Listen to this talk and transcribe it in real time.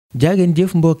jaageen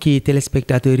jëf mbokki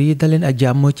téléspectateurs yi daleen ak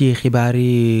jàmm ci xibaar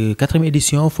yi 4e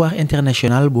édition foire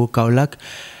internationale bu Kaolack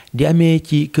di amee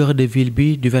ci cœur de ville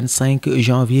bi du 25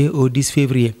 janvier au 10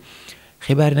 février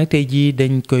xibaar yi nag tey jii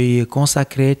dañ koy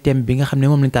consacré thème bi nga xam ne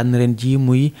moom lañ tànn ren ji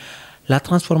muy la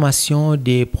transformation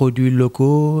des produits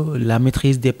locaux la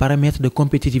maîtrise des paramètres de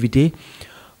compétitivité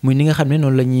muy ni nga xam ne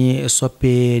noonu la ñuy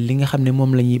soppee li nga xam ne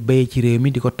moom la ñuy béyee ci réew mi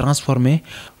di ko transformer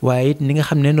waaye it ni nga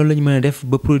xam ne noonu la ñu mën a def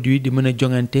ba produit di mën a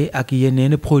jongante ak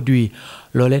yeneen produit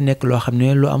loolee nekk loo xam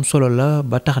ne lu am solo la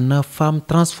ba tax na femme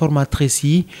transformatrice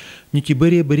yi ñu ci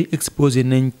bëree bëri exposé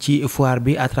nañ ci foire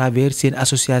bi à travers seen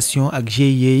association ak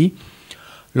GIE yi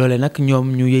loole nag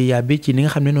ñoom ñu yëy yàbbi ci ni nga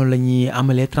xam ne noonu la ñuy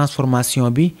amalee transformation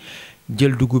bi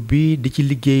jël dugub bi di ci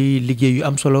liggéey yu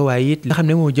am solo waaye it li nga xam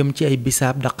ne moo jëm ci ay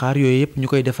bisaab daqaar yooyu yëpp ñu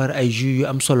koy defar ay jus yu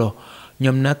am solo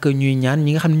ñoom nag ñuy ñaan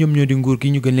ñi nga xam ne ñoom ñoo di nguur gi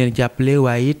ñu gën leen jàppale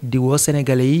waaye it di woo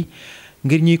sénégalais yi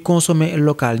ngir ñuy consommer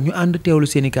local ñu ànd teewlu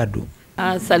seen i kàddu.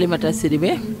 Assalaamy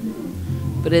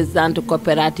présidente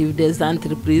coopérative des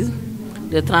entreprises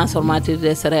de transformatrices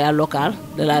des céréales locales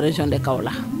de la région de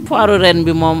Kaolack. foire ren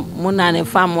bi moom mun naa ne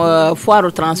femme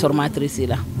foire transformatrice yi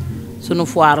la sunu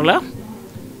foire la.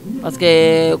 parce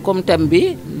que comme thème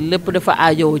bi lépp dafa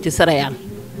aajowu ci céréales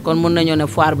kon mën nañoo ne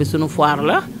foire bi sunu foire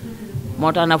la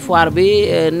moo tax na foire bi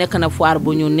nekk na foire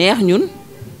bu ñu neex ñun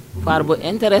foire bu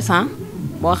intéressant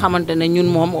boo xamante ne ñun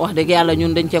moom wax dëgg yàlla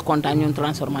ñun dañ cee kontaan ñun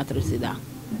transformatrice yi daal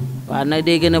waaw nag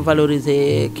day gën a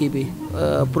valoriser kii bi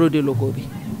produits locaux bi.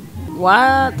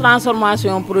 waa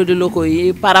transformation produits locaux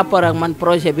yi par rapport ak man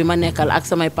projet bi ma nekkal ak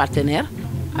samay partenaires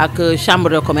ak chambre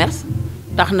de commerce.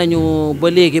 tax nañu ba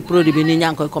léegi produit bi nii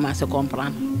ñaa ngi koy commencé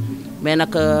comprendre mais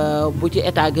nag bu ci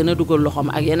état gën a dugal loxoom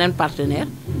ak yeneen partenaire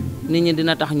nit ñi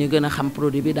dina tax ñu gën a xam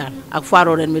produit bi daal ak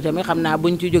foire ren bi tamit xam naa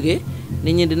buñ ci jógee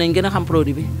nit ñi dinañ gën a xam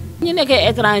produit bi. ñu nekkee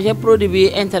étranger produit bi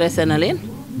intéressé na leen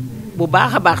bu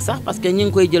baax a baax sax parce que ñi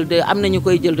ngi koy jël de am na ñu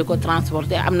koy jël di ko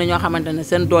transporter am na ñoo xamante ne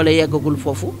seen doole yeggagul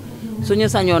foofu suñu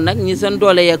sañoon nag ñi seen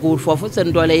doole yeggagul foofu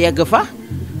seen doole yegg fa.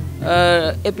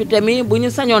 Et puis tamit bu ñu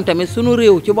sañoon tamit suñu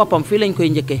réew ci boppam fii lañ koy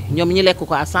njëkkee ñoom ñi lekk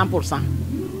ko à 100%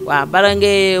 waaw bara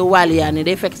ngay waaliyaani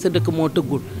day fekk sa dëkk moo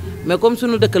tëggul mais comme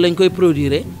suñu dëkk lañ koy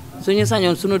produire suñu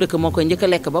sañoon suñu dëkk moo koy njëkk a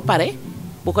lekk ba pare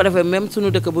bu ko defee même suñu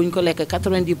dëkk bu ñu ko lekk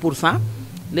 90%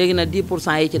 léegi nag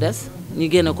 10% yi ci des ñu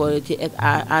génne ko ci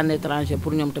en étranger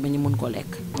pour ñoom tamit ñu mun ko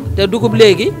lekk. te dugub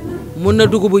léegi mun na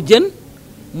dugubu jën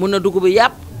mun na dugubu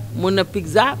yàpp mun na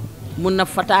pizza mun na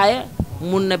fataaya.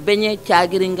 mun na beñe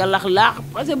caagiri nga laax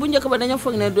parce que bu njëkk ba dañoo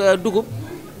foog ne dugub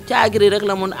caagiri rek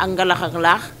la mun ak ngalax ak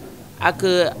laax ak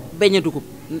beñe dugub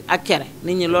ak cere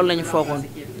nit ñi loolu la ñu foogoon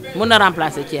mun na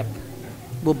remplacer ceeb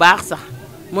bu baax sax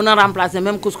mun na remplacer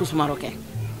même couscous marocain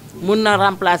mun na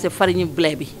remplacer farine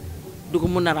blé bi dugub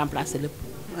mun na remplacer lépp.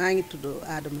 maa ngi tudd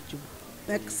Adama Thioub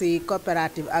nekk ci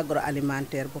coopérative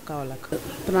agroalimentaire bu Kaolack.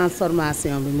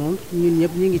 transformation bi moom ñun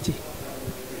ñëpp ñu ngi ci.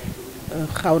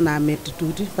 xaw naa métti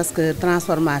tuuti parce que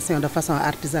transformation de façon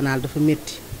artisanale dafa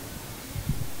métti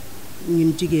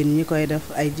ñun jigéen ñi koy def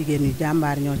ay jigéen yu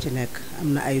jàmbaar ñoo ci nekk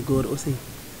am na ay góor aussi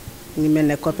ñu mel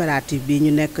ne coopérative bi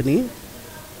ñu nekk ni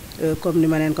comme ni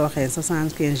ma leen ko waxee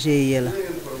 75 GIE la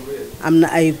am na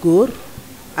ay góor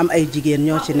am ay jigéen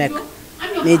ñoo ci nekk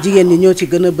mais jigéen ñi ñoo ci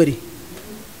gën a bëri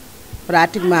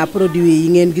pratiquement produit yi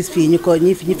ngeen gis fii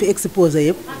ñi fi exposé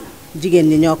yëpp jigéen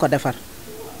ñi ñoo ko defar.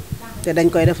 te dañ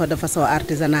koy defar de façon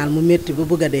artisanale mu métti ba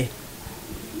bëgg a dee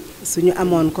suñu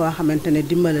amoon koo xamante ne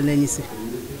dimbale nañu si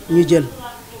ñu jël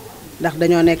ndax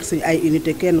dañoo nekk suñu ay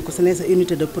unité kenn ku su ne sa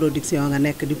unité de production nga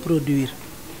nekk di produire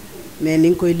mais ni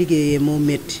nga koy liggéeyee moo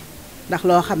métti ndax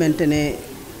loo xamante ne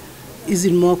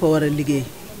usine moo ko war a liggéey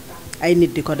ay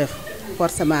nit di ko def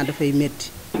forcément dafay métti.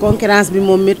 concurrence bi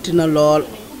moom métti na lool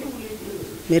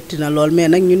mais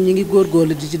nag ñun ñi ngi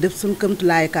góorgóorlu di ci def suñu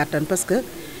këmtulaay kàttan parce que.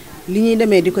 li ñuy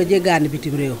demee di ko jéggaani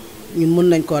bitim réew ñun mën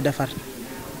nañ koo defar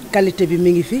qualité bi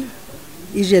mi ngi fi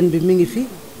hygiène bi mi ngi fi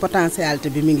potentialité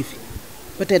bi mi ngi fi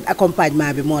peut-être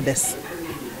accompagnement bi moo des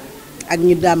ak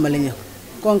ñu dàmbali ñu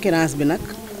concurrence bi nag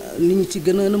li ñu ci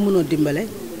gën a mën a dimbale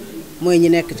mooy ñi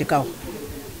nekk ci kaw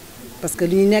parce que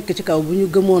li ñu nekk ci kaw bu ñu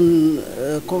gëmoon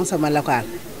consommer local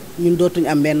ñun dootuñu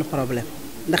am benn problème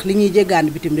ndax li ñuy jéggaani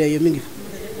bitim réew yo mi ngi fi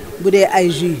bu dee ay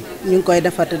jus ñu ngi koy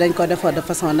defar te dañ ko defar de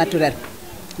façon naturelle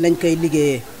lañ koy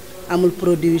liggéeyee amul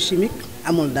produit chimique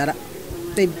amul dara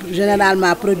te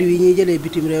généralement produit yi ñuy jëlee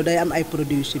bitim réew day am ay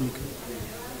produits chimiques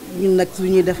ñun nag su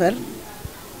ñuy defar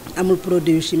amul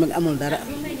produit chimique amul dara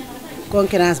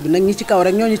concurrence bi nag ñi ci kaw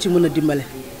rek ñoo ñu ci mën a dimbale.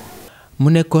 mu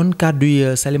nekkoon kàddu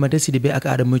yi Salimata Sidibé ak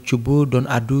Adama Thioub doon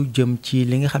àddu jëm ci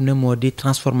li nga xam ne moo di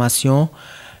transformation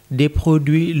des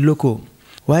produits locaux.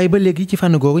 waaye ba léegi ci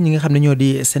fànn googu ñi nga xam ne ñoo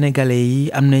di sénégalais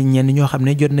yi am na ñenn ñoo xam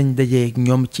ne jot nañ daje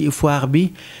ñoom ci foire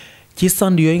bi ci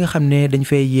stand yooyu nga xam ne dañ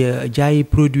fay jaay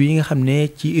produits yi nga xam ne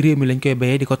ci réew mi lañ koy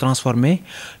béyee di ko transformer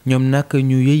ñoom nag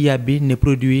ñu yëy yàbbi ne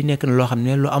produits yi nekk na loo xam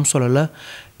ne lu am solo la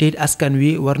te it askan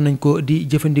wi war nañ ko di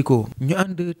jëfandikoo. ñu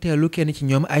ànd teelu kenn ci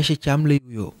ñoom Aïcha Thiam lay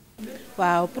wuyoo.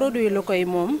 waaw produits locaux yi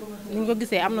moom ni ñu ko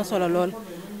gisee am na solo lool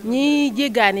ñi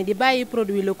jéggaani di bàyyi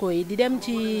produits locaux yi di dem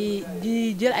ci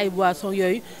di jël ay boissons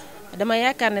yooyu dama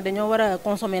yaakaar ne dañoo war a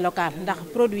consommer local ndax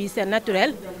produit yi c'est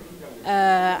naturel.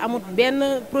 amut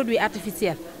benn produit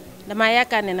artificiel dama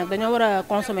yaakaar ne nag dañoo war a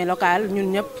consommer local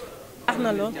ñun ñëpp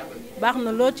baax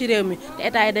na lool ci réew mi te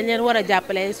état yi dañ leen war a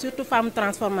jàppale surtout femmes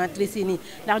transformatrices yi nii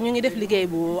ndax ñu ngi def liggéey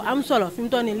bu am solo fi mu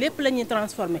toll nii lépp la ñuy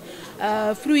transformer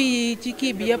fruits yi ci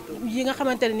kii bi yëpp yi nga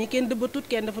xamante ne nii kenn dëbbatut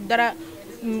kenn dafa dara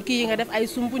kii yi nga def ay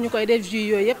sump ñu koy def jus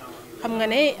yooyu yëpp xam nga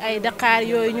ne ay daqaar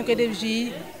yooyu ñu koy def jus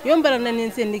yombalal nañ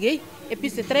leen seen liggéey et puis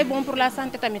c'est très bon pour la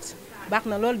santé tamit baax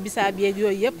na lool bisaab yeeg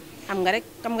yooyu yëpp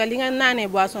xam nga li nga naanee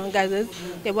boisson gazeuse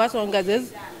te boisson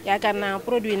gazeuse yaakaar naa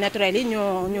produit naturel yi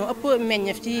ñoo ëpp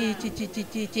meññeef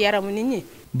ci yaramu nit ñi.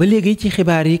 ba léegi ci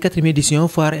xibaar yi 4e édition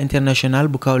foire internationale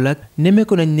bu Kaolack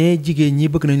nemmeeku nañ ne jigéen ñi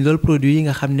bëgg nañ lool produit yi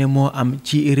nga xam ne moo am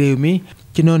ci réew mi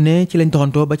ci noonu ne ci lañ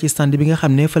doxantoo ba ci stand bi nga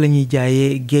xam ne fa la ñuy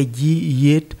jaayee géej gi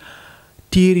yéet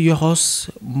tiir yoxos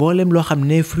mboolem loo xam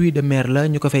ne fruit de mer la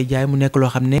ñu ko fay jaay mu nekk loo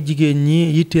xam ne jigéen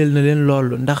ñi yitteel na leen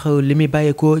lool ndax li muy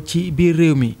bàyyeekoo ci biir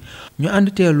réew mi ñu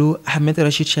ànd teelu Ahmed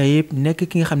Rachid Chayib nekk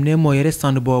ki nga xam ne moo yore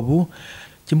stand boobu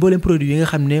ci mboolem produit yi nga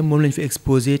xam ne moom lañ fi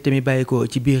exposé te muy bàyyeekoo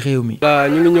ci biir réew mi. voilà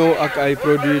ñu ngi ñëw ak ay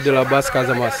produits de la base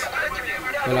Casamance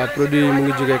voilà produit yi mu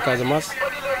ngi jógee Casamance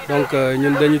donc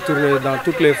ñun dañuy tourner dans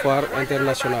toutes les foires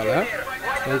internationales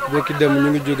donc boo ki dem ñu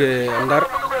ngi jógee Ndar.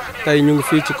 tey ñu ngi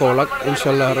fii ci Kaolack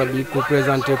inchallah rabbi pour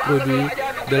présenter produits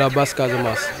de la base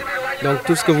Casamance donc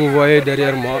tout ce que vous voyez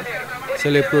derrière moi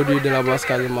c'est les produits de la base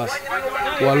Casamance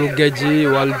wàllu géej gi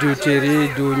wàllu diwtiir yi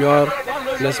diw ñor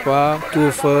n'est-ce pas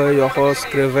tuufa yoxos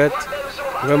crevettes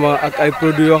vraiment ak ay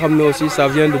produits yoo xam ne aussi ça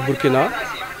vient de Burkina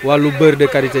wàllu beurre de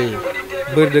karité yi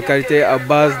beurre de karité à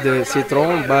base de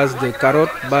citron base de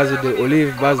carotte base de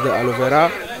olive base de aloe vera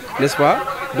n'est-ce pas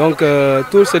donc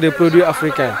tous c'est des produits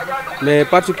africains mais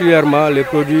particulièrement les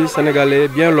produits sénégalais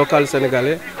bien locaux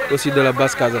sénégalais aussi de la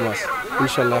base Casamance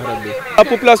inchallah rabbi la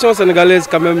population sénégalaise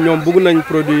quand même ñoom bëgg nañ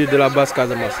produit de la base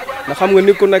Casamance ndax xam nga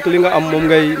nit ku nekk li nga am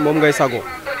moom ngay sago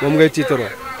moom ngay tiitaroo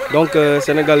donc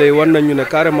sénégalais yi war nañu ne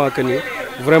carrément que ni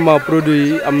vraiment produit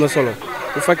yi am na solo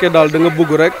bu fekkee daal da nga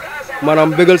bëgg rek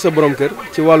maanaam bégal sa borom kër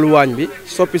ci wàllu waañ bi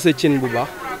soppi sa cin bu baax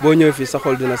boo ñëwee fii sa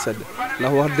xol dina sedd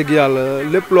ndax wax dëgg yàlla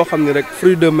lépp loo xam ne rek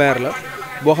fruit de mer la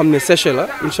boo xam ne séché la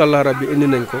incha allah rabbi indi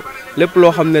nañ ko lépp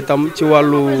loo xam ne tam ci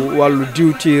wàllu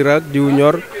diw tiir ak diw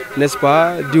ñor n'est-ce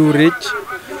pas diw riche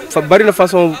fa bari na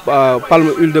façon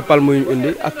huile de palme yu ñu indi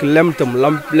ak lem tam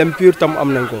lem pur tam am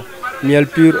nañ ko miel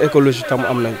pur écologie tam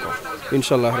am nañ ko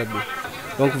incha allah rabbi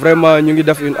donc vraiment ñu ngi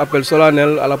def un appel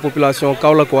solennel à la population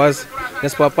kaolackoise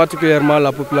n'est-ce pas particulièrement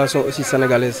la population aussi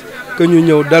sénégalaise que ñu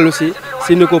ñëw dellu si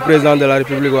ni ko président de la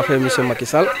république waxee monsieur Macky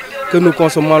Sall que nous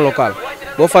consommons local.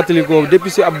 boo fàttali ko depuis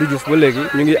si Abdou Diouf ba léegi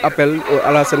ñu ngi appel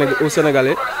aux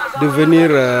Sénégalais de venir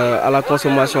à la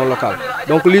consommation locale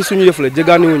donc lii suñu yëf la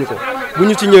jëgaani wuñu ko bu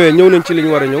ñu ci ñëwee ñëw nañ ci li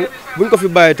ñu war a ñëw bu ñu ko fi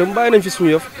bàyyee itam bàyyi nañ fi suñu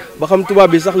yëf ba xam tubaab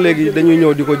bi sax léegi dañuy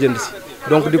ñëw di ko jënd si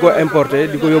donc di ko importer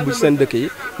di ko yóbbu ci seen dëkk yi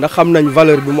ndax xam nañ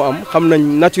valeur bi mu am xam nañ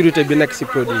maturité bi nekk ci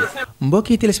produit yi.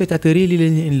 mbokki téléspectateurs yi li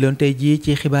leen ñu indiloon tey jii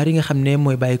ci xibaar yi nga xam ne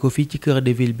mooy bàyyi ko fii ci cœur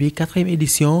de ville bi 4e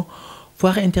édition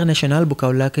foire internationale bu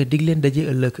Kaolack dig leen daje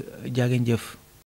ëllëg jaa ngeen jëf.